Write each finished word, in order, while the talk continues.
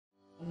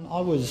I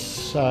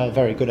was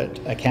very good at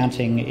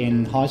accounting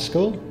in high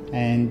school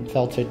and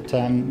felt it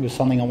was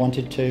something I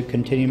wanted to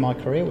continue my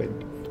career with.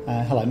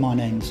 Hello, my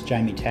name's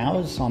Jamie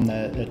Towers. I'm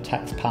the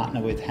tax partner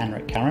with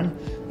Hanrick Curran,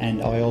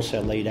 and I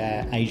also lead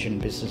our Asian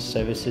Business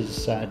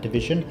Services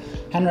division.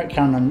 Hanrick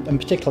Curran, and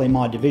particularly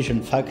my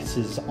division,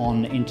 focuses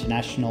on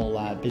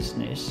international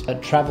business.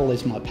 Travel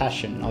is my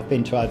passion. I've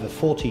been to over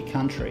 40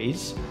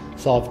 countries,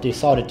 so I've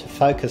decided to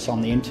focus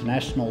on the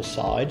international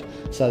side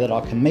so that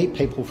I can meet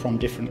people from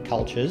different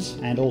cultures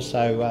and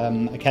also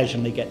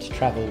occasionally get to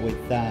travel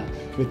with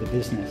the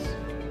business.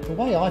 The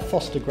way I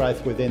foster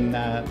growth within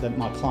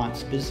my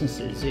clients'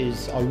 businesses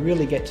is I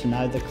really get to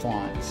know the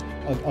clients.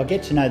 I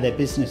get to know their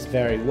business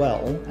very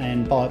well,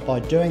 and by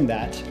doing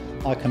that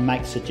I can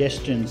make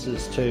suggestions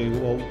as to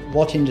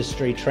what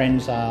industry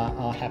trends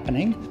are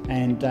happening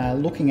and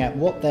looking at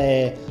what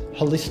their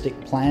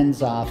holistic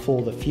plans are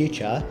for the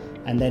future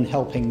and then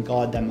helping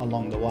guide them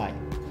along the way.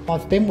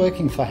 I've been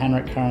working for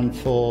Hanrick Curran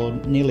for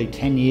nearly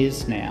 10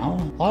 years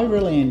now. I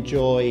really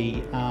enjoy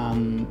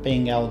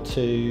being able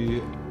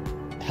to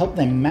help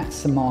them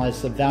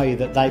maximise the value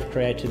that they've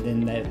created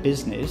in their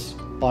business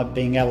by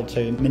being able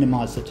to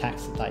minimise the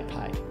tax that they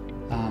pay.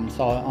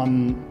 So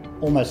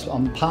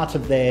I'm part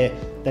of their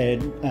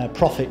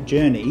profit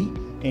journey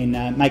in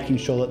making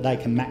sure that they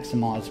can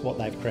maximise what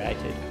they've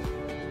created.